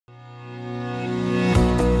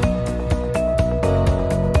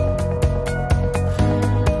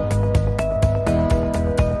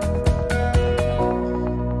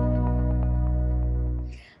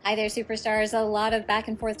Hi there, superstars. A lot of back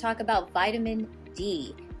and forth talk about vitamin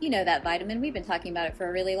D. You know that vitamin, we've been talking about it for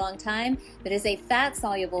a really long time, but it's a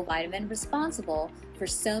fat-soluble vitamin responsible for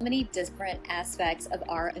so many different aspects of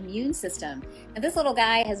our immune system. And this little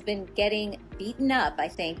guy has been getting beaten up, I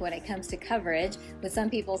think, when it comes to coverage, with some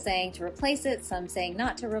people saying to replace it, some saying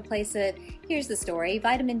not to replace it. Here's the story.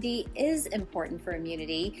 Vitamin D is important for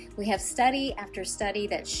immunity. We have study after study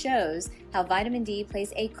that shows how vitamin D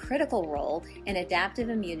plays a critical role in adaptive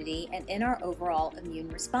immunity and in our overall immune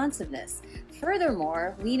responsiveness.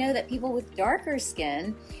 Furthermore, we know that people with darker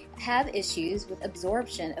skin have issues with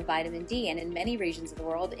absorption of vitamin D, and in many regions of the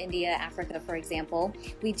world, India, Africa, for example,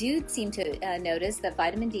 we do seem to notice that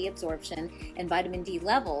vitamin D absorption and vitamin D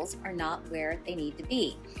levels are not where they need to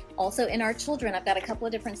be. Also in our children, I've got a couple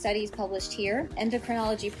of different studies published here.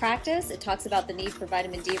 Endocrinology Practice, it talks about the need for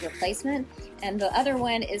vitamin D replacement, and the other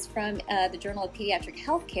one is from the Journal of Pediatric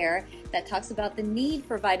Healthcare that talks about the need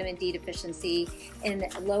for vitamin D deficiency in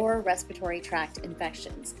lower respiratory tract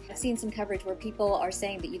infections. I've seen some coverage where people are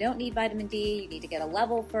saying that you don't need vitamin D, you need to get a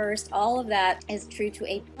level first. All of that is true to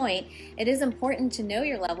a point. It is important to know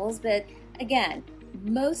your levels, but again,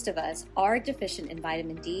 most of us are deficient in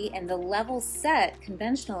vitamin D, and the levels set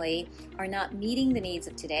conventionally are not meeting the needs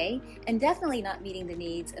of today, and definitely not meeting the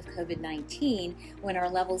needs of COVID-19 when our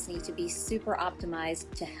levels need to be super optimized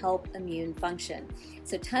to help immune function.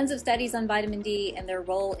 So tons of studies on vitamin D and their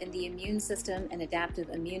role in the immune system and adaptive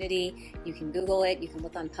immunity. You can Google it, you can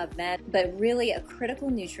look on PubMed, but really a critical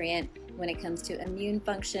nutrient when it comes to immune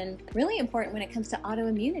function, really important when it comes to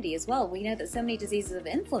autoimmunity as well. We know that so many diseases of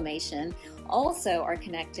inflammation also are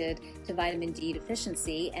connected to vitamin D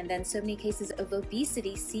deficiency, and then so many cases of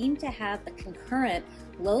obesity seem to have a concurrent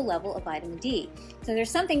low level of vitamin D. So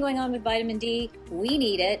there's something going on with vitamin D. We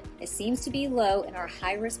need it. It seems to be low in our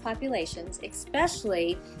high-risk populations,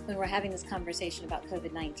 especially when we're having this conversation about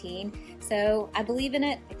COVID-19. So I believe in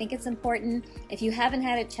it. I think it's important. If you haven't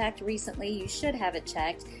had it checked recently, you should have it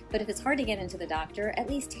checked. But if it's hard to get into the doctor, at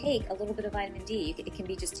least take a little bit of vitamin D. It can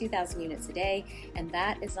be just 2,000 units a day, and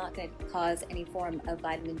that is not going to cause any form of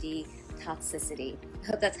vitamin D toxicity. I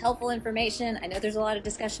hope that's helpful information. I know there's a lot of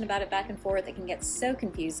discussion about it back and forth. It can get so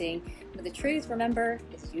confusing, but the truth, remember,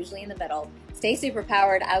 is usually in the middle. Stay super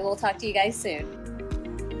powered. I will talk to you guys soon.